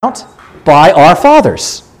by our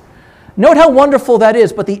fathers. Note how wonderful that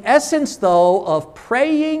is. But the essence, though, of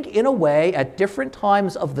praying in a way at different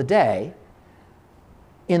times of the day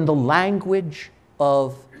in the language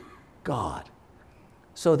of God,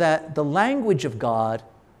 so that the language of God,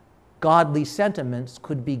 godly sentiments,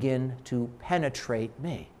 could begin to penetrate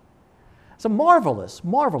me. It's a marvelous,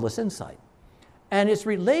 marvelous insight. And it's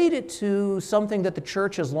related to something that the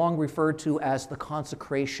church has long referred to as the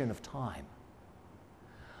consecration of time.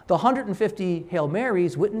 The 150 Hail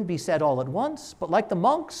Marys wouldn't be said all at once, but like the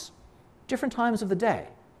monks, different times of the day.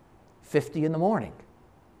 50 in the morning,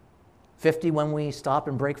 50 when we stop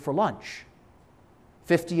and break for lunch,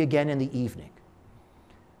 50 again in the evening.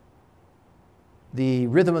 The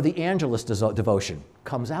rhythm of the Angelus devotion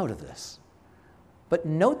comes out of this. But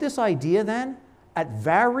note this idea then, at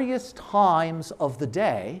various times of the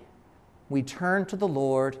day, we turn to the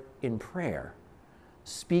Lord in prayer,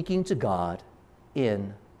 speaking to God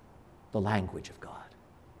in the language of God.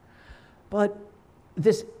 But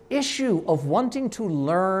this issue of wanting to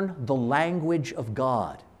learn the language of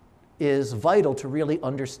God is vital to really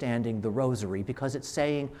understanding the Rosary, because it's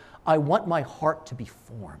saying, I want my heart to be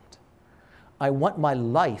formed. I want my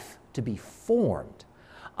life to be formed.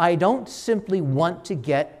 I don't simply want to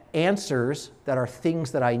get answers that are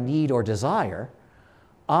things that I need or desire.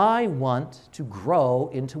 I want to grow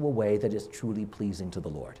into a way that is truly pleasing to the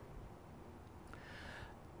Lord.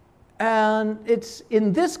 And it's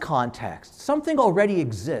in this context, something already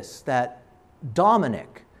exists that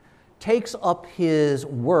Dominic takes up his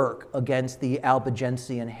work against the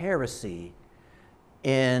Albigensian heresy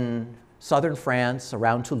in southern France,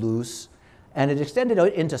 around Toulouse, and it extended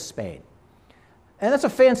out into Spain. And that's a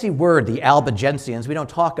fancy word, the Albigensians. We don't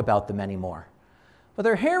talk about them anymore. But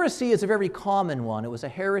their heresy is a very common one. It was a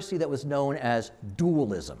heresy that was known as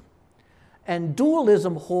dualism. And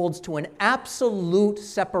dualism holds to an absolute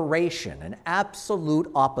separation, an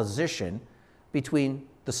absolute opposition between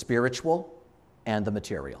the spiritual and the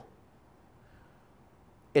material.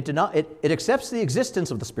 It accepts the existence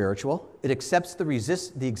of the spiritual, it accepts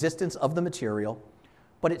the existence of the material,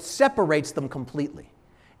 but it separates them completely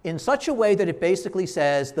in such a way that it basically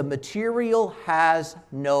says the material has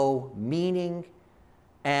no meaning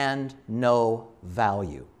and no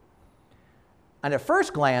value. And at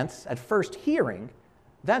first glance, at first hearing,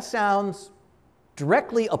 that sounds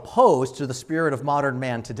directly opposed to the spirit of modern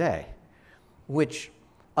man today, which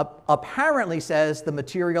apparently says the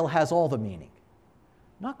material has all the meaning.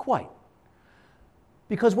 Not quite.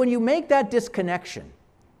 Because when you make that disconnection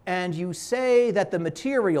and you say that the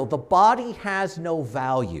material, the body, has no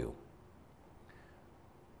value,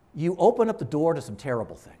 you open up the door to some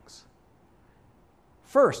terrible things.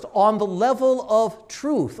 First, on the level of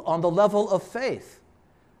truth, on the level of faith,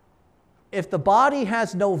 if the body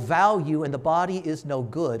has no value and the body is no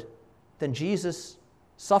good, then Jesus'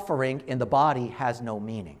 suffering in the body has no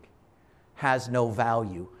meaning, has no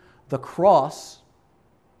value. The cross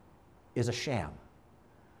is a sham.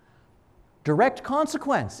 Direct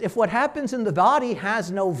consequence, if what happens in the body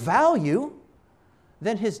has no value,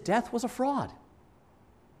 then his death was a fraud.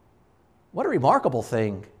 What a remarkable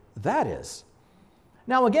thing that is.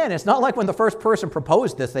 Now again, it's not like when the first person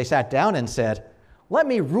proposed this, they sat down and said, let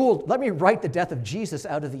me write the death of Jesus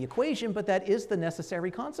out of the equation, but that is the necessary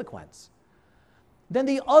consequence. Then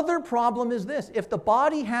the other problem is this: if the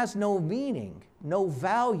body has no meaning, no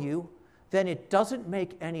value, then it doesn't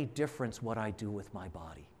make any difference what I do with my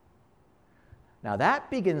body. Now that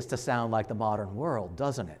begins to sound like the modern world,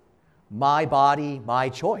 doesn't it? My body, my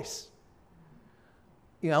choice.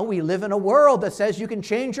 You know, we live in a world that says you can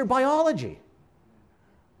change your biology.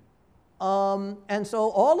 And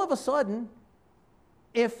so all of a sudden,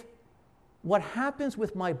 if what happens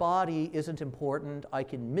with my body isn't important, I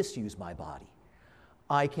can misuse my body.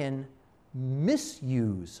 I can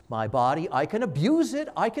misuse my body. I can abuse it.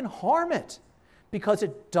 I can harm it because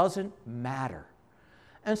it doesn't matter.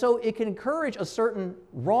 And so it can encourage a certain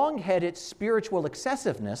wrong-headed spiritual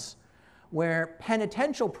excessiveness where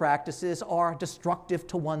penitential practices are destructive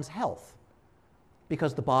to one's health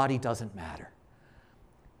because the body doesn't matter.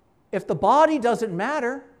 If the body doesn't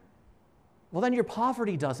matter, well, then your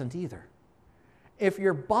poverty doesn't either. If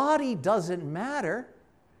your body doesn't matter,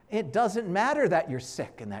 it doesn't matter that you're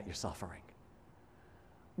sick and that you're suffering.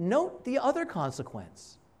 Note the other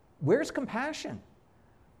consequence. Where's compassion?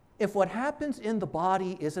 If what happens in the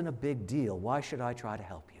body isn't a big deal, why should I try to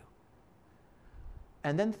help you?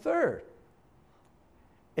 And then third,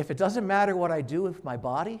 if it doesn't matter what I do with my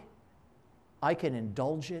body, I can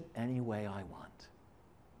indulge it any way I want.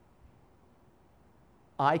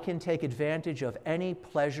 I can take advantage of any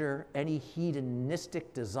pleasure, any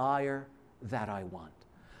hedonistic desire that I want.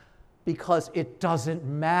 because it doesn't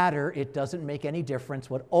matter. It doesn't make any difference.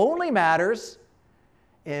 What only matters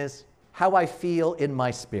is how I feel in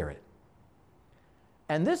my spirit.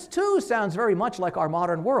 And this too sounds very much like our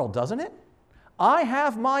modern world, doesn't it? I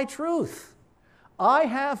have my truth. I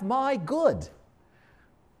have my good.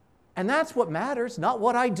 And that's what matters, not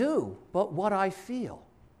what I do, but what I feel.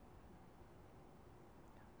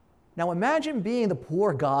 Now imagine being the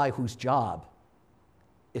poor guy whose job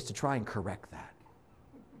is to try and correct that.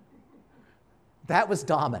 That was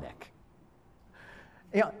Dominic.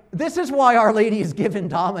 You know, this is why Our Lady has given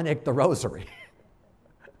Dominic the Rosary.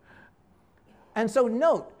 And so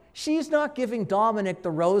note, she's not giving Dominic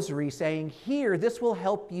the Rosary saying, here, this will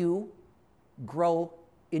help you grow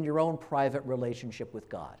in your own private relationship with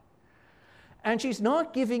God. And she's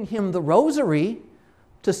not giving him the Rosary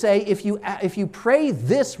to say, if you pray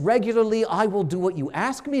this regularly, I will do what you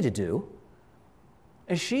ask me to do.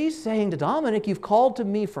 And she's saying to Dominic, you've called to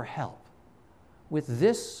me for help with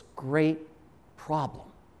this great problem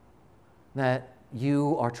that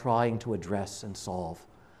you are trying to address and solve,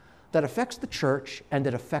 that affects the church and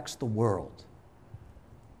that affects the world.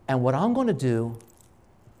 And what I'm going to do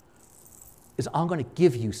is I'm going to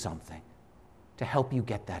give you something to help you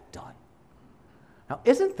get that done. Now,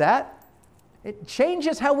 isn't that, it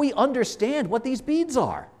changes how we understand what these beads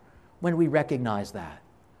are when we recognize that.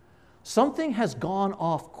 Something has gone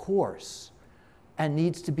off course and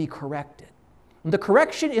needs to be corrected. And the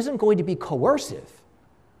correction isn't going to be coercive,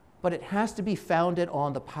 but it has to be founded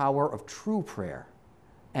on the power of true prayer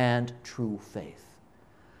and true faith.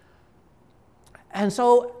 And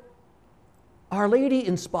so Our Lady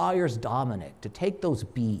inspires Dominic to take those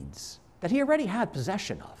beads that he already had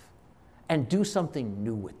possession of and do something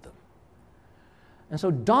new with them. And so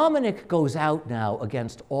Dominic goes out now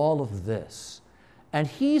against all of this, and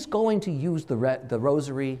he's going to use the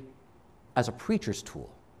Rosary as a preacher's tool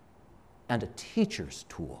and a teacher's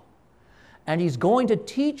tool. And he's going to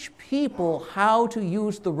teach people how to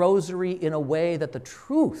use the Rosary in a way that the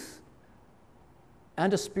truth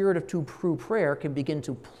and a spirit of true prayer can begin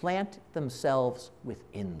to plant themselves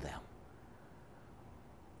within them.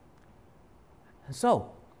 And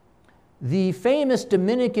so, the famous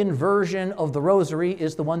Dominican version of the Rosary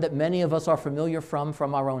is the one that many of us are familiar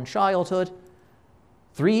from our own childhood.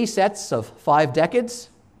 3 sets of 5 decades,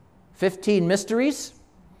 15 mysteries,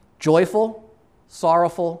 joyful,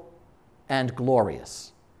 sorrowful, and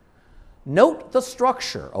glorious. Note the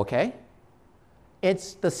structure, okay?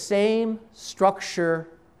 It's the same structure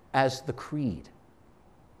as the Creed.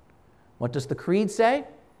 What does the Creed say?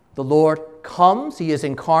 The Lord comes, he is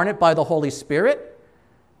incarnate by the Holy Spirit,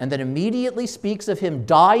 and then immediately speaks of him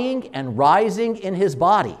dying and rising in his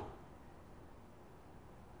body.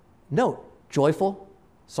 Note, joyful,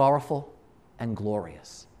 sorrowful, and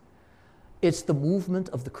glorious. It's the movement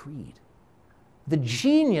of the Creed. The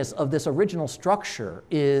genius of this original structure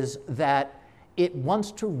is that it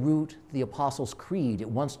wants to root the Apostles' Creed. It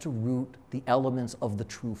wants to root the elements of the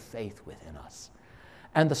true faith within us.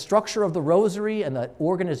 And the structure of the Rosary and the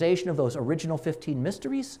organization of those original 15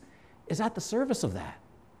 mysteries is at the service of that.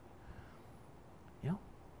 You know?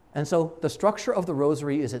 And so the structure of the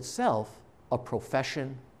Rosary is itself a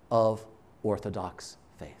profession of Orthodox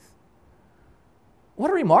faith. What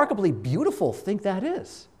a remarkably beautiful thing that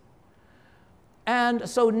is. And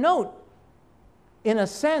so note, in a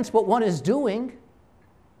sense, what one is doing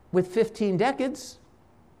with 15 decades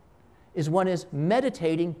is one is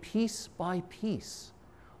meditating piece by piece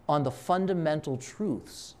on the fundamental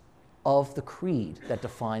truths of the creed that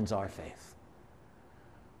defines our faith.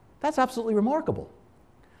 That's absolutely remarkable.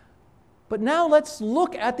 But now let's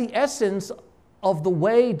look at the essence of the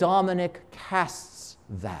way Dominic casts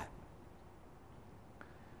that.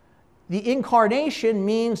 The incarnation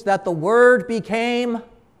means that the Word became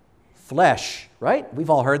flesh, right? We've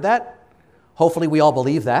all heard that. Hopefully we all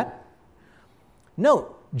believe that.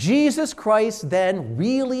 Note, Jesus Christ then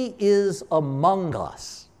really is among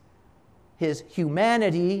us. His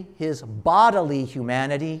humanity, his bodily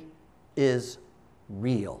humanity, is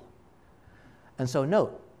real. And so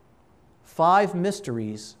note, 5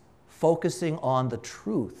 mysteries focusing on the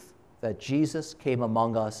truth that Jesus came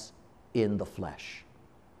among us in the flesh.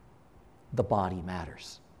 The body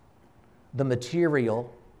matters. The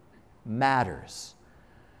material matters.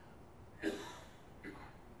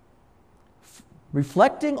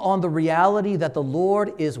 Reflecting on the reality that the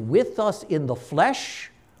Lord is with us in the flesh,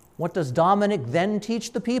 what does Dominic then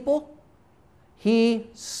teach the people? He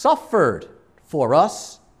suffered for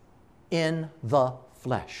us in the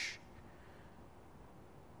flesh.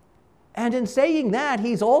 And in saying that,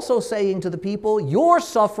 he's also saying to the people, your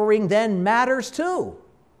suffering then matters too.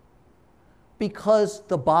 because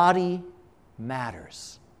the body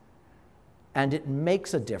matters. And it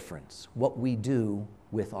makes a difference what we do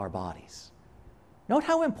with our bodies. Note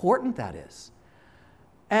how important that is.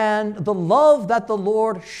 And the love that the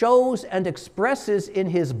Lord shows and expresses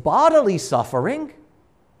in his bodily suffering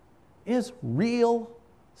is real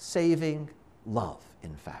saving love,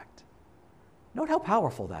 in fact. Note how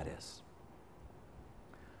powerful that is.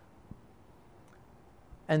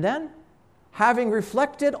 And then, having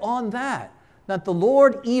reflected on that the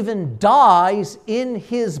Lord even dies in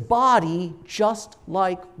his body just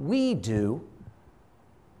like we do,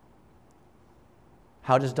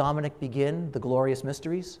 how does Dominic begin the glorious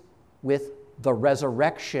mysteries? With the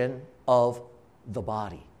resurrection of the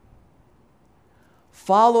body,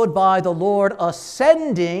 followed by the Lord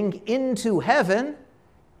ascending into heaven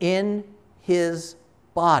in his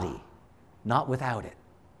body, not without it.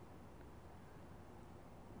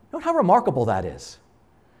 Note how remarkable that is.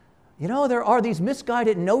 You know, there are these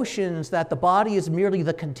misguided notions that the body is merely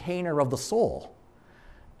the container of the soul.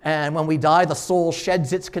 And when we die, the soul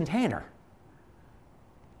sheds its container.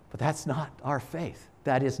 But that's not our faith.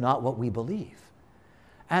 That is not what we believe.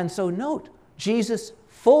 And so note, Jesus'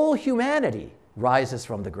 full humanity rises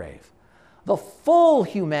from the grave. The full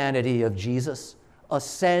humanity of Jesus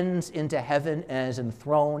ascends into heaven and is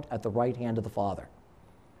enthroned at the right hand of the Father.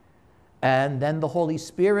 And then the Holy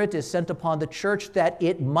Spirit is sent upon the church that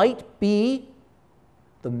it might be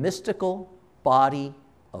the mystical body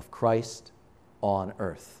of Christ on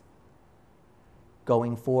earth,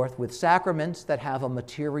 going forth with sacraments that have a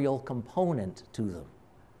material component to them,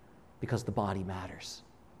 because the body matters.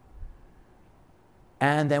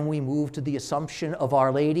 And then we move to the Assumption of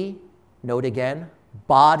Our Lady, note again,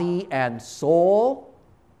 body and soul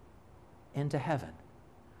into heaven.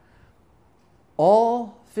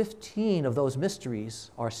 All 15 of those mysteries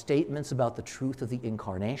are statements about the truth of the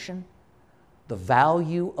incarnation, the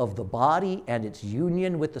value of the body and its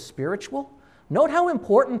union with the spiritual. Note how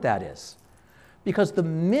important that is, because the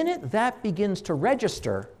minute that begins to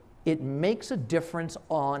register, it makes a difference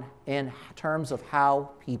in terms of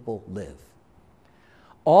how people live.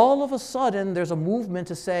 All of a sudden, there's a movement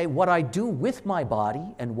to say what I do with my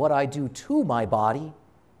body and what I do to my body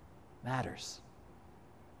matters.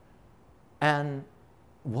 And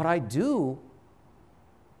what I do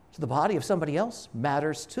to the body of somebody else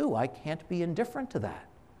matters too. I can't be indifferent to that.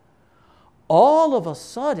 All of a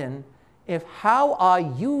sudden, if how I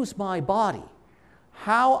use my body,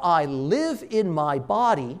 how I live in my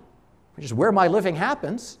body, which is where my living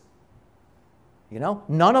happens,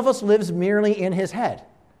 none of us lives merely in his head.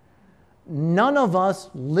 None of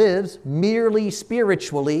us lives merely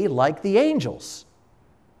spiritually like the angels.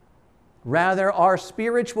 Rather, our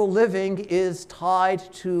spiritual living is tied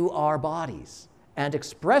to our bodies and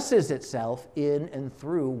expresses itself in and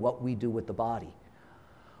through what we do with the body.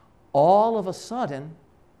 All of a sudden,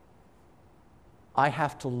 I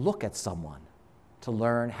have to look at someone to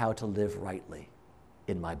learn how to live rightly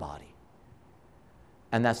in my body.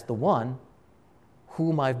 And that's the one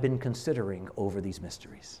whom I've been considering over these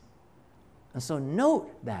mysteries. And so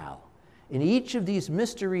note now, in each of these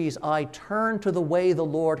mysteries, I turn to the way the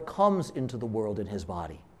Lord comes into the world in his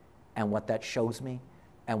body and what that shows me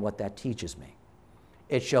and what that teaches me.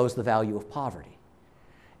 It shows the value of poverty.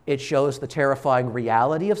 It shows the terrifying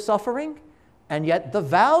reality of suffering, and yet the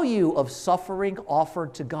value of suffering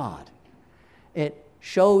offered to God. It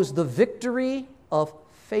shows the victory of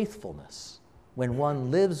faithfulness when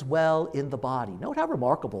one lives well in the body. Note how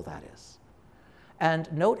remarkable that is.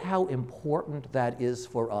 And note how important that is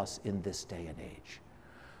for us in this day and age.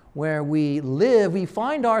 Where we live, we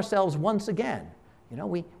find ourselves once again,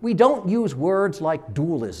 we don't use words like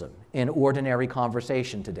dualism in ordinary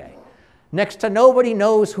conversation today. Next to nobody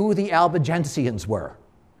knows who the Albigensians were.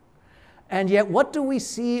 And yet what do we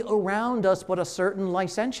see around us but a certain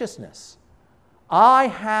licentiousness? I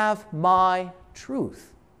have my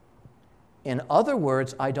truth. In other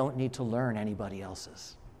words, I don't need to learn anybody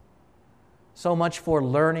else's. So much for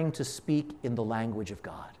learning to speak in the language of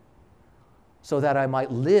God, so that I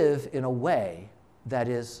might live in a way that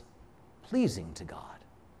is pleasing to God.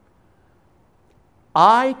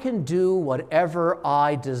 I can do whatever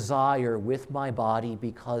I desire with my body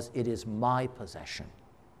because it is my possession.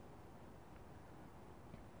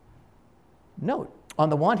 Note, on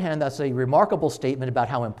the one hand, that's a remarkable statement about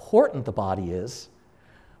how important the body is,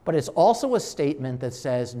 but it's also a statement that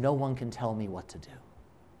says no one can tell me what to do.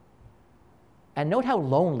 And note how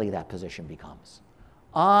lonely that position becomes.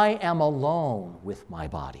 I am alone with my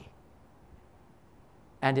body.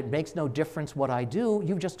 And it makes no difference what I do.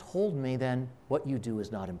 You've just told me then what you do is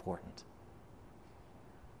not important.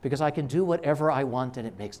 Because I can do whatever I want and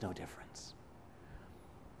it makes no difference.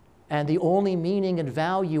 And the only meaning and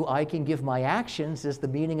value I can give my actions is the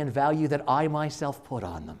meaning and value that I myself put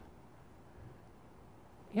on them.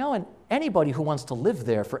 And anybody who wants to live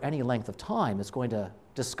there for any length of time is going to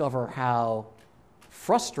discover how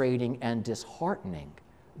frustrating and disheartening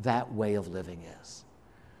that way of living is.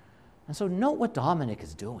 And so note what Dominic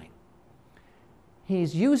is doing.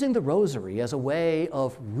 He's using the Rosary as a way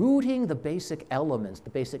of rooting the basic elements, the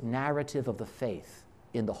basic narrative of the faith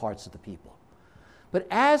in the hearts of the people. But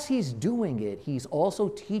as he's doing it, he's also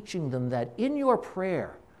teaching them that in your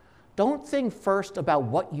prayer, don't think first about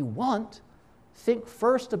what you want. Think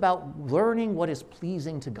first about learning what is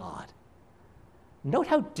pleasing to God. Note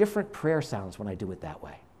how different prayer sounds when I do it that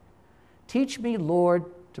way. Teach me, Lord,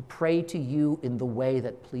 to pray to you in the way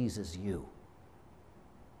that pleases you,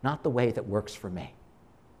 not the way that works for me.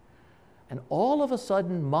 And all of a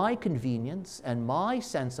sudden, my convenience and my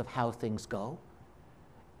sense of how things go,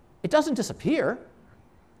 it doesn't disappear,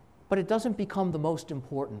 but it doesn't become the most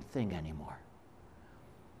important thing anymore.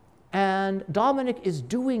 And Dominic is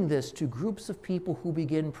doing this to groups of people who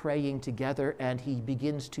begin praying together, and he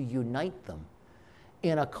begins to unite them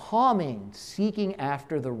in a calming, seeking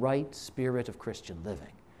after the right spirit of Christian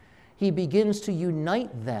living. He begins to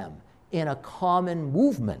unite them in a common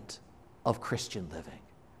movement of Christian living.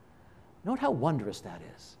 Note how wondrous that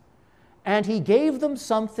is. And he gave them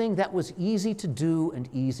something that was easy to do and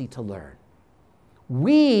easy to learn.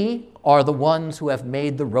 We are the ones who have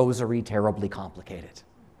made the Rosary terribly complicated,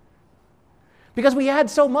 because we add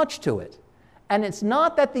so much to it. And it's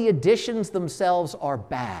not that the additions themselves are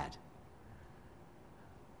bad,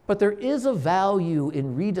 but there is a value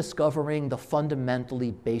in rediscovering the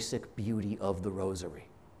fundamentally basic beauty of the Rosary.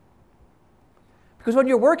 Because when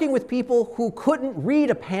you're working with people who couldn't read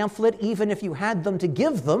a pamphlet even if you had them to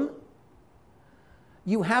give them,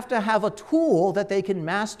 you have to have a tool that they can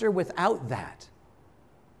master without that.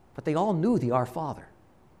 But they all knew the Our Father.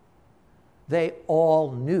 They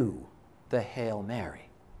all knew the Hail Mary.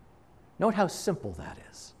 Note how simple that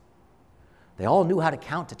is. They all knew how to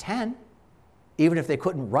count to 10, even if they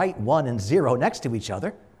couldn't write 1 and 0 next to each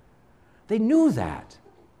other. They knew that.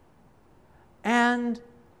 And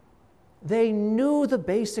they knew the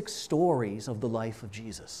basic stories of the life of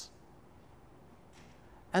Jesus.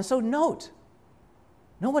 And so note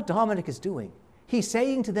what Dominic is doing. He's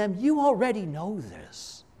saying to them, you already know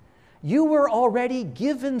this. You were already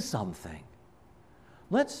given something.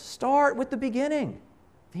 Let's start with the beginning.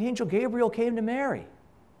 The angel Gabriel came to Mary.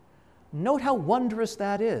 Note how wondrous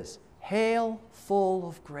that is. Hail, full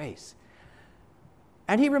of grace.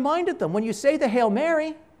 And he reminded them, when you say the Hail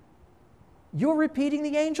Mary, you're repeating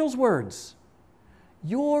the angel's words.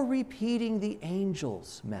 You're repeating the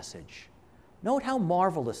angel's message. Note how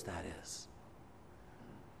marvelous that is.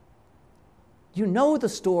 You know the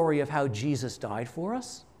story of how Jesus died for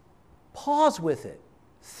us. Pause with it.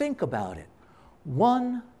 Think about it.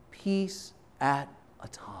 One piece at a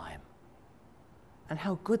time. And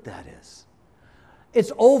how good that is.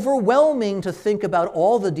 It's overwhelming to think about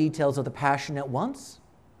all the details of the Passion at once,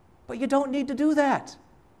 but you don't need to do that.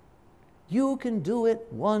 You can do it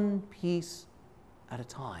one piece at a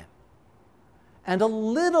time. And a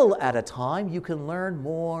little at a time, you can learn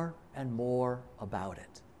more and more about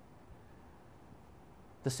it.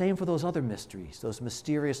 The same for those other mysteries, those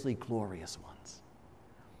mysteriously glorious ones.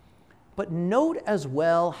 But note as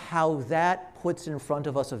well how that puts in front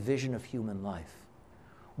of us a vision of human life.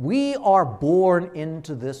 We are born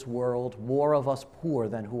into this world, more of us poor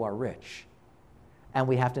than who are rich. And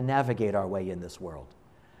we have to navigate our way in this world.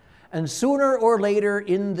 And sooner or later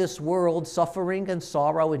in this world, suffering and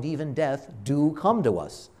sorrow and even death do come to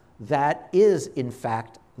us. That is, in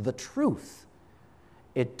fact, the truth.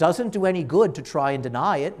 It doesn't do any good to try and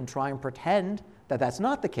deny it and try and pretend that that's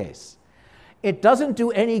not the case. It doesn't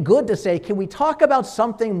do any good to say, can we talk about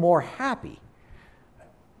something more happy?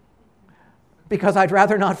 Because I'd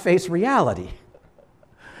rather not face reality.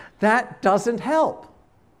 That doesn't help.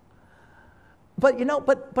 But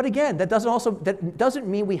again, that doesn't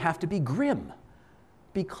mean we have to be grim,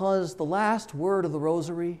 because the last word of the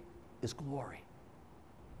Rosary is glory.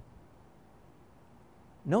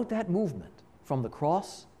 Note that movement from the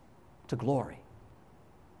cross to glory.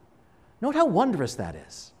 Note how wondrous that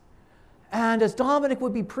is. And as Dominic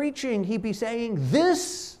would be preaching, he'd be saying,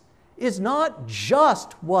 this is not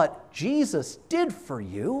just what Jesus did for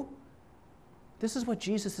you. This is what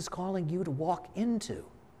Jesus is calling you to walk into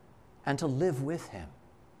and to live with him.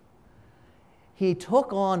 He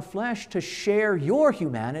took on flesh to share your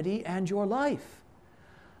humanity and your life.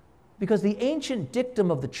 Because the ancient dictum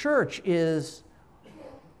of the church is,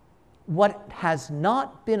 what has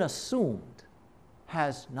not been assumed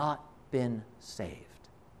has not been saved.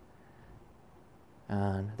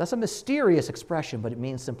 And that's a mysterious expression, but it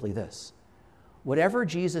means simply this. Whatever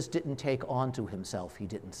Jesus didn't take onto himself, he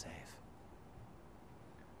didn't save.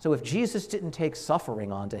 So if Jesus didn't take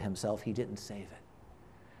suffering onto himself, he didn't save it.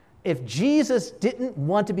 If Jesus didn't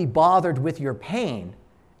want to be bothered with your pain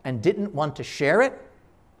and didn't want to share it,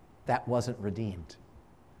 that wasn't redeemed.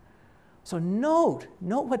 So note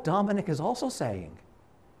what Dominic is also saying.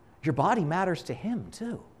 Your body matters to him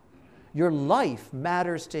too. Your life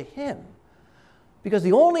matters to him. Because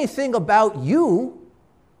the only thing about you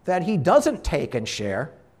that he doesn't take and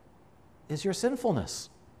share is your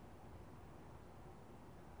sinfulness.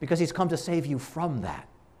 Because he's come to save you from that,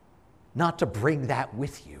 not to bring that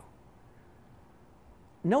with you.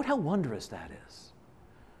 Note how wondrous that is.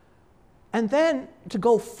 And then to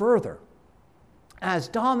go further, as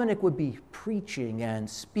Dominic would be preaching and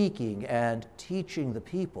speaking and teaching the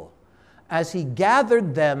people, as he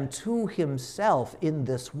gathered them to himself in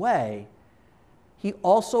this way, he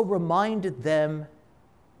also reminded them,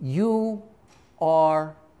 you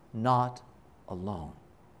are not alone.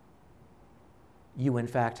 You, in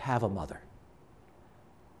fact, have a mother,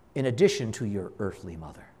 in addition to your earthly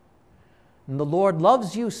mother. And the Lord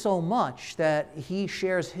loves you so much that he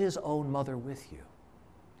shares his own mother with you.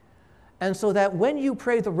 And so that when you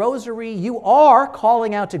pray the Rosary, you are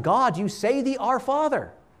calling out to God. You say the Our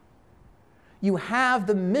Father. You have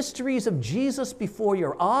the mysteries of Jesus before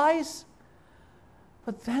your eyes.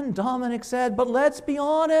 But then Dominic said, but let's be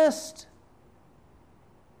honest.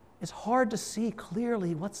 It's hard to see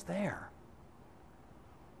clearly what's there.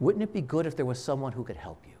 Wouldn't it be good if there was someone who could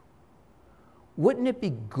help you? Wouldn't it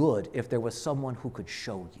be good if there was someone who could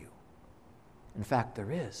show you? In fact, there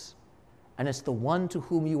is. And it's the one to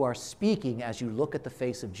whom you are speaking as you look at the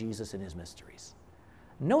face of Jesus in his mysteries.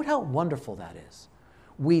 Note how wonderful that is.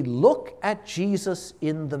 We look at Jesus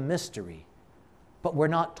in the mystery, but we're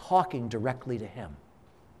not talking directly to him.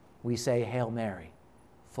 We say, Hail Mary,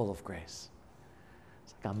 full of grace.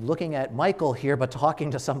 It's like I'm looking at Michael here, but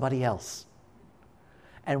talking to somebody else.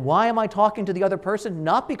 And why am I talking to the other person?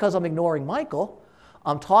 Not because I'm ignoring Michael.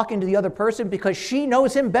 I'm talking to the other person because she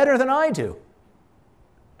knows him better than I do.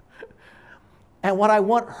 And what I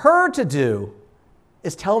want her to do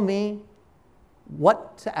is tell me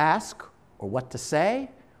what to ask or what to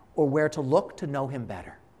say or where to look to know him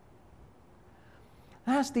better.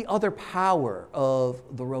 That's the other power of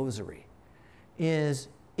the Rosary, is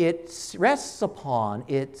it sits upon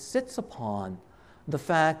the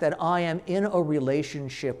fact that I am in a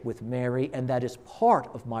relationship with Mary, and that is part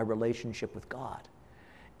of my relationship with God.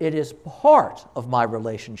 It is part of my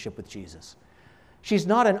relationship with Jesus. She's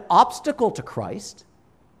not an obstacle to Christ.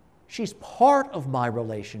 She's part of my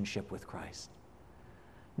relationship with Christ.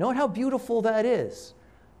 Note how beautiful that is.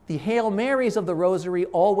 The Hail Marys of the Rosary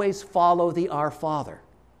always follow the Our Father.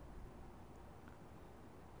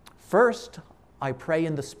 First, I pray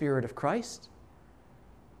in the Spirit of Christ,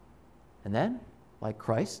 and then, like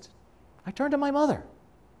Christ, I turn to my mother,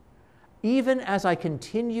 even as I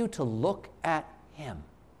continue to look at him.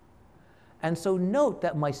 And so note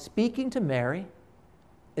that my speaking to Mary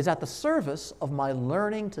is at the service of my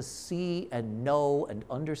learning to see and know and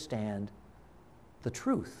understand the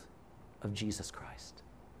truth of Jesus Christ.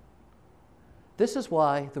 This is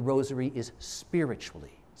why the Rosary is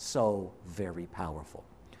spiritually so very powerful.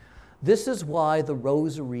 This is why the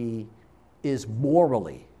Rosary is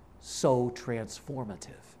morally so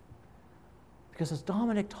transformative. Because as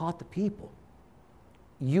Dominic taught the people,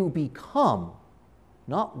 you become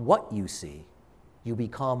not what you see, you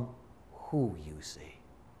become who you see.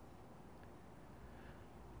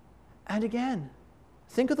 And again,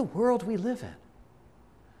 think of the world we live in.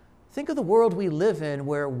 Think of the world we live in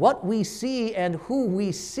where what we see and who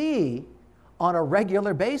we see on a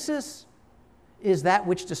regular basis is that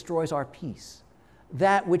which destroys our peace,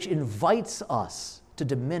 that which invites us to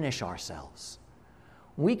diminish ourselves.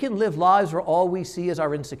 We can live lives where all we see is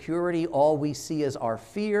our insecurity, all we see is our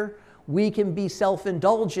fear. We can be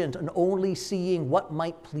self-indulgent and only seeing what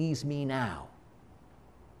might please me now.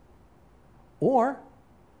 Or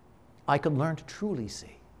I can learn to truly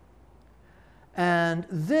see. And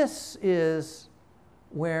this is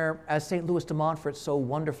where, as St. Louis de Montfort so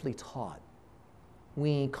wonderfully taught,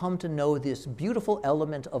 we come to know this beautiful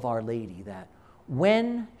element of Our Lady, that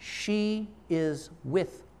when she is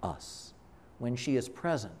with us, when she is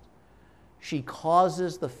present, she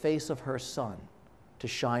causes the face of her Son to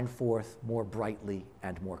shine forth more brightly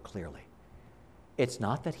and more clearly. It's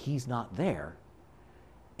not that he's not there.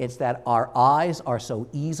 It's that our eyes are so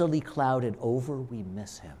easily clouded over, we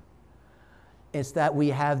miss him. It's that we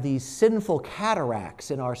have these sinful cataracts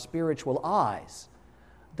in our spiritual eyes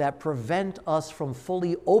that prevent us from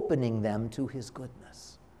fully opening them to his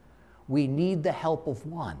goodness. We need the help of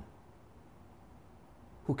one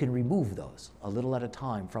who can remove those a little at a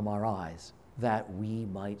time from our eyes, that we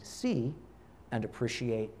might see and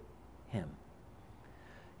appreciate him.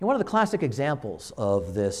 One of the classic examples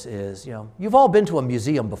of this is, you've all been to a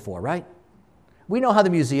museum before, right? We know how the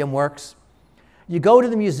museum works. You go to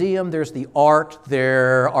the museum, there's the art,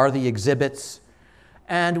 there are the exhibits,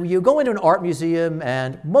 and you go into an art museum,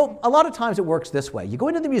 and a lot of times it works this way. You go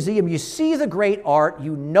into the museum, you see the great art,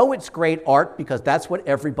 you know it's great art because that's what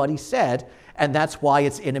everybody said, and that's why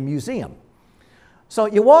it's in a museum. So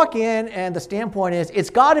you walk in, and the standpoint is, it's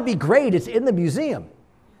got to be great, it's in the museum.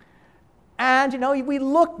 And we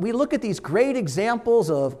look at these great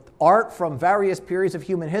examples of art from various periods of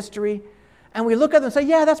human history, and we look at them and say,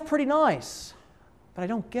 yeah, that's pretty nice, but I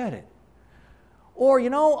don't get it. Or,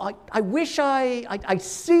 I wish I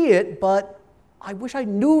see it, but I wish I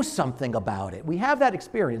knew something about it. We have that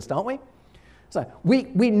experience, don't we? So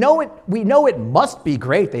we know it must be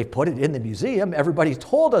great. They've put it in the museum. Everybody's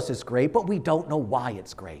told us it's great, but we don't know why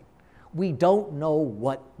it's great. We don't know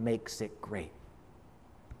what makes it great.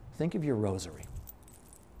 Think of your rosary.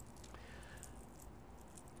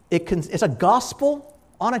 It's a gospel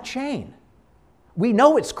on a chain. We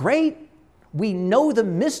know it's great. We know the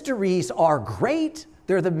mysteries are great.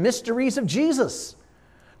 They're the mysteries of Jesus.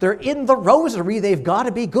 They're in the rosary. They've got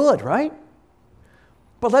to be good, right?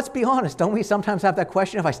 But let's be honest, don't we sometimes have that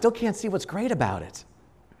question if I still can't see what's great about it?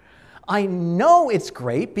 I know it's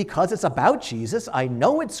great because it's about Jesus. I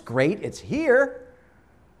know it's great. It's here.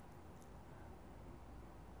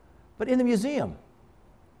 But in the museum,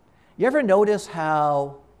 you ever notice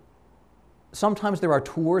how sometimes there are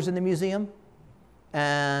tours in the museum,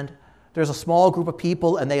 and there's a small group of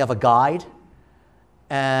people and they have a guide,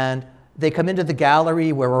 and they come into the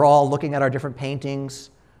gallery where we're all looking at our different paintings,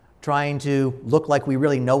 trying to look like we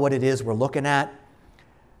really know what it is we're looking at.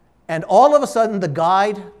 And all of a sudden, the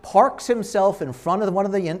guide parks himself in front of one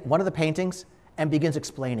of the paintings and begins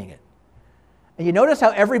explaining it. And you notice how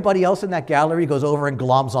everybody else in that gallery goes over and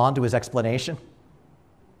gloms on to his explanation?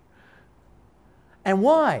 And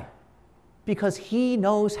why? Because he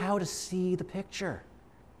knows how to see the picture.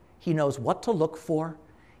 He knows what to look for.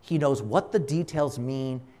 He knows what the details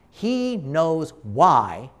mean. He knows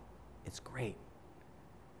why it's great.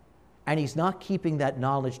 And he's not keeping that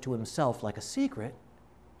knowledge to himself like a secret.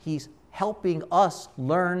 He's helping us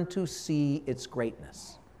learn to see its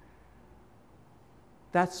greatness.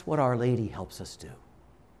 That's what Our Lady helps us do.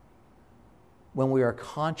 When we are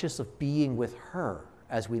conscious of being with her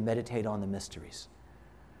as we meditate on the mysteries.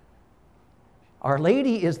 Our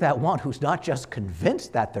Lady is that one who's not just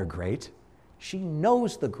convinced that they're great, she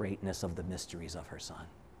knows the greatness of the mysteries of her Son,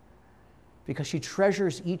 because she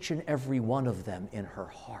treasures each and every one of them in her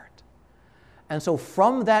heart. And so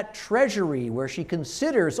from that treasury where she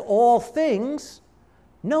considers all things,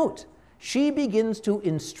 note, she begins to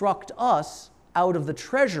instruct us out of the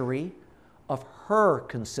treasury of her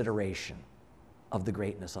consideration of the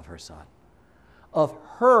greatness of her Son, of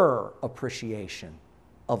her appreciation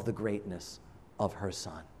of the greatness of her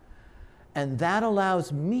Son. And that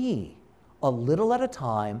allows me, a little at a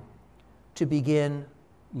time, to begin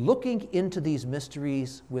looking into these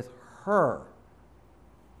mysteries with her,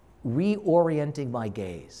 reorienting my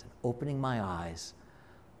gaze, opening my eyes,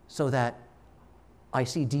 so that I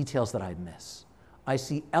see details that I miss. I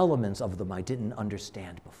see elements of them I didn't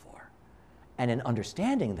understand before. And in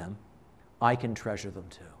understanding them, I can treasure them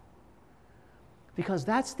too. Because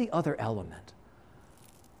that's the other element.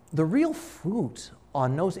 The real fruit,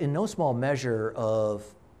 in no small measure, of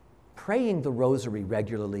praying the rosary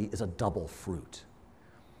regularly is a double fruit.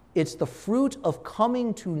 It's the fruit of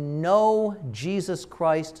coming to know Jesus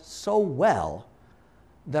Christ so well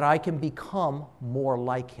that I can become more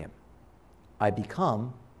like him. I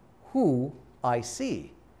become who I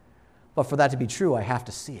see. But for that to be true, I have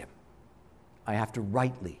to see him. I have to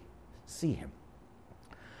rightly see him.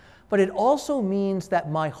 But it also means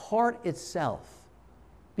that my heart itself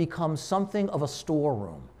becomes something of a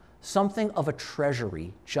storeroom, something of a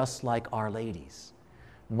treasury, just like Our Lady's.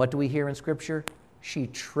 And what do we hear in Scripture? She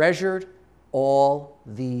treasured all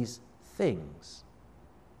these things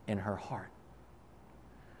in her heart.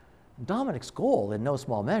 Dominic's goal, in no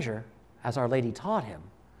small measure, as Our Lady taught him,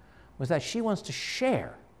 was that she wants to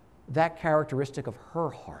share that characteristic of her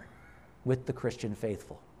heart with the Christian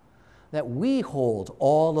faithful. That we hold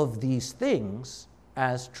all of these things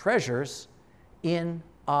as treasures in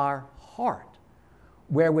our heart,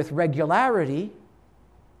 where with regularity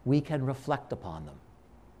we can reflect upon them,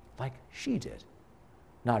 like she did.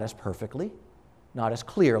 Not as perfectly, not as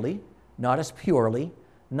clearly, not as purely,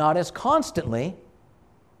 not as constantly,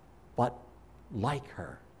 but like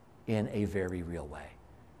her in a very real way.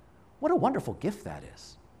 What a wonderful gift that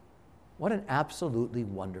is. What an absolutely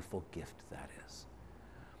wonderful gift that is.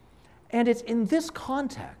 And it's in this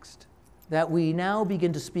context that we now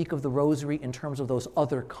begin to speak of the Rosary in terms of those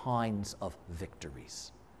other kinds of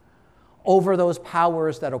victories over those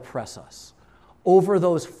powers that oppress us, over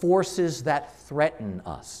those forces that threaten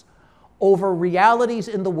us, over realities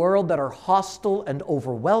in the world that are hostile and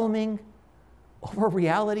overwhelming, over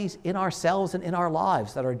realities in ourselves and in our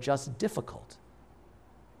lives that are just difficult.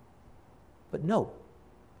 But note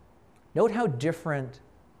how different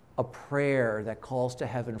a prayer that calls to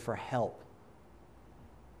heaven for help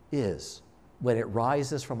is when it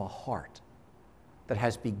rises from a heart that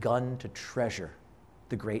has begun to treasure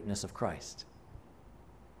the greatness of Christ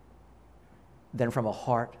than from a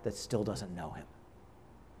heart that still doesn't know him.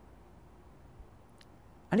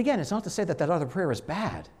 And again, it's not to say that that other prayer is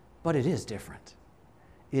bad, but it is different.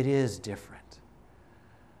 It is different.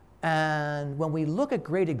 And when we look at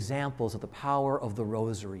great examples of the power of the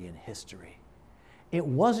Rosary in history, it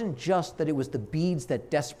wasn't just that it was the beads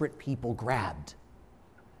that desperate people grabbed.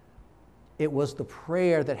 It was the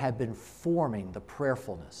prayer that had been forming the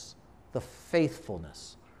prayerfulness, the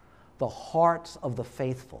faithfulness, the hearts of the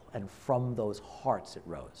faithful, and from those hearts it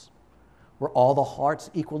rose. Were all the hearts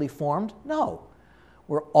equally formed? No.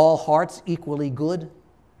 Were all hearts equally good?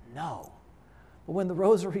 No. But when the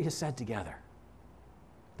Rosary is said together,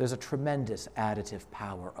 there's a tremendous additive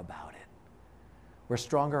power about it, where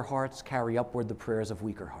stronger hearts carry upward the prayers of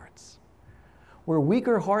weaker hearts, where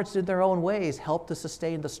weaker hearts in their own ways help to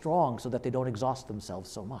sustain the strong so that they don't exhaust themselves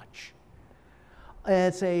so much.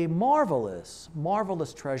 It's a marvelous,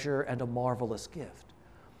 marvelous treasure and a marvelous gift.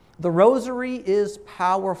 The Rosary is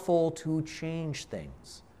powerful to change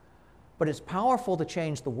things, but it's powerful to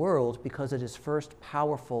change the world because it is first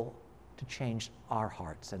powerful to change our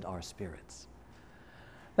hearts and our spirits.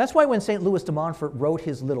 That's why when St. Louis de Montfort wrote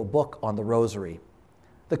his little book on the Rosary,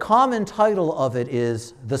 the common title of it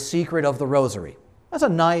is The Secret of the Rosary. That's a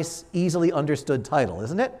nice, easily understood title,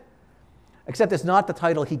 isn't it? Except it's not the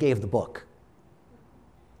title he gave the book.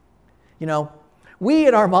 You know, we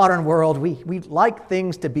in our modern world, we like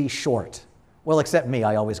things to be short. Well, except me,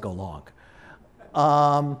 I always go long.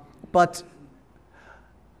 But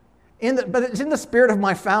it's in the spirit of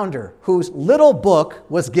my founder, whose little book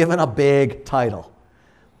was given a big title.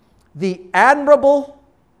 The admirable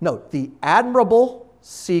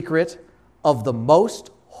secret of the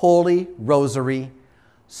most holy Rosary,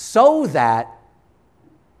 so that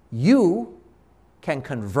you can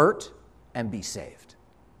convert and be saved.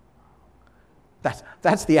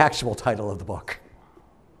 That's the actual title of the book.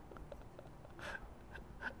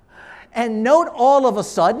 And note all of a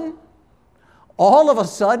sudden,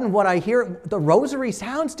 what I hear, the Rosary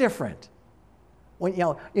sounds different. When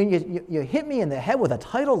you hit me in the head with a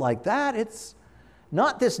title like that, it's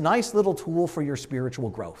not this nice little tool for your spiritual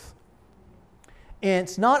growth.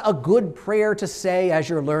 It's not a good prayer to say as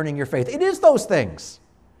you're learning your faith. It is those things.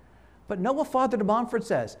 But know what Father de Montfort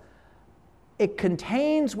says. It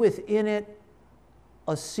contains within it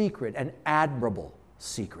a secret, an admirable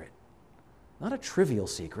secret. Not a trivial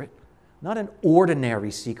secret, not an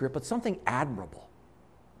ordinary secret, but something admirable.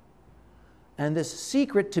 And this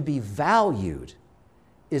secret to be valued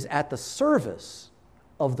is at the service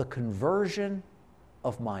of the conversion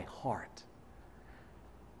of my heart,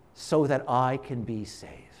 so that I can be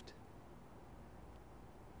saved.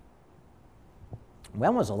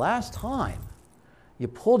 When was the last time you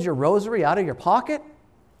pulled your Rosary out of your pocket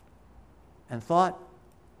and thought,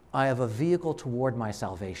 I have a vehicle toward my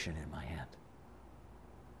salvation in my hand,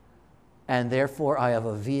 and therefore I have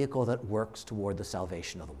a vehicle that works toward the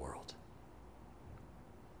salvation of the world?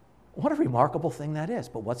 What a remarkable thing that is.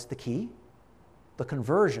 But what's the key? The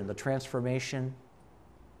conversion, the transformation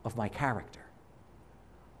of my character.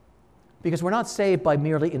 Because we're not saved by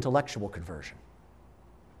merely intellectual conversion.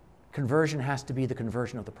 Conversion has to be the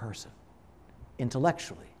conversion of the person,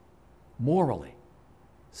 intellectually, morally,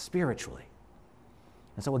 spiritually.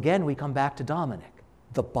 And so again, we come back to Dominic.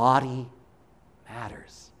 The body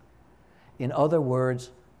matters. In other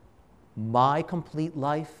words, my complete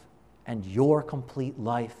life and your complete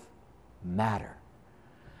life matter.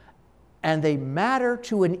 And they matter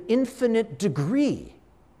to an infinite degree,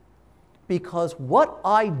 because what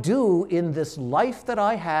I do in this life that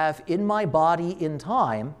I have in my body in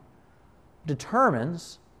time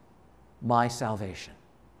determines my salvation.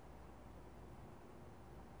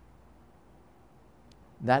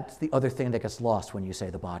 That's the other thing that gets lost when you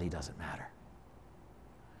say the body doesn't matter.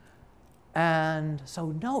 And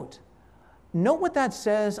so note, Note what that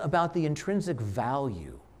says about the intrinsic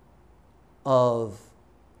value of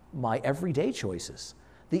my everyday choices,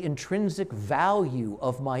 the intrinsic value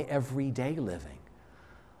of my everyday living,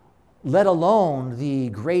 let alone the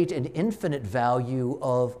great and infinite value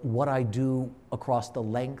of what I do across the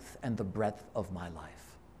length and the breadth of my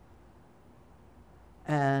life.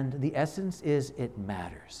 And the essence is it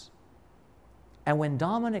matters. And when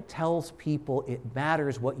Dominic tells people it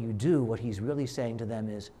matters what you do, what he's really saying to them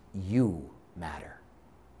is, you matter.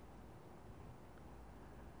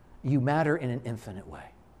 You matter in an infinite way.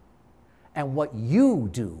 And what you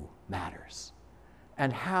do matters.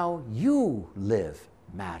 And how you live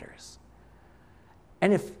matters.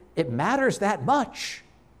 And if it matters that much,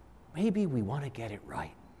 maybe we want to get it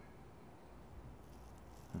right.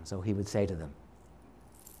 And so he would say to them,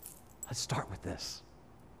 let's start with this.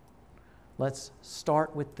 Let's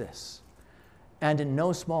start with this. And in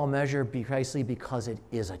no small measure, precisely because it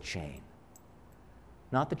is a chain.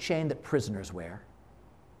 Not the chain that prisoners wear,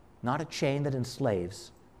 not a chain that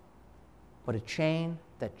enslaves, but a chain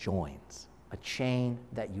that joins, a chain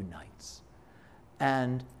that unites.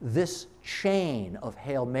 And this chain of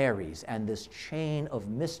Hail Marys and this chain of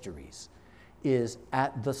mysteries is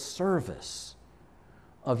at the service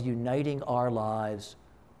of uniting our lives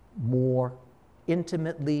more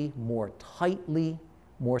intimately, more tightly,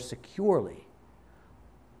 more securely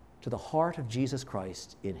to the heart of Jesus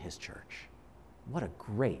Christ in his church. What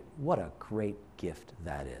a great gift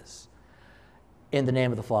that is. In the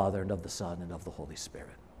name of the Father, and of the Son, and of the Holy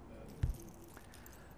Spirit.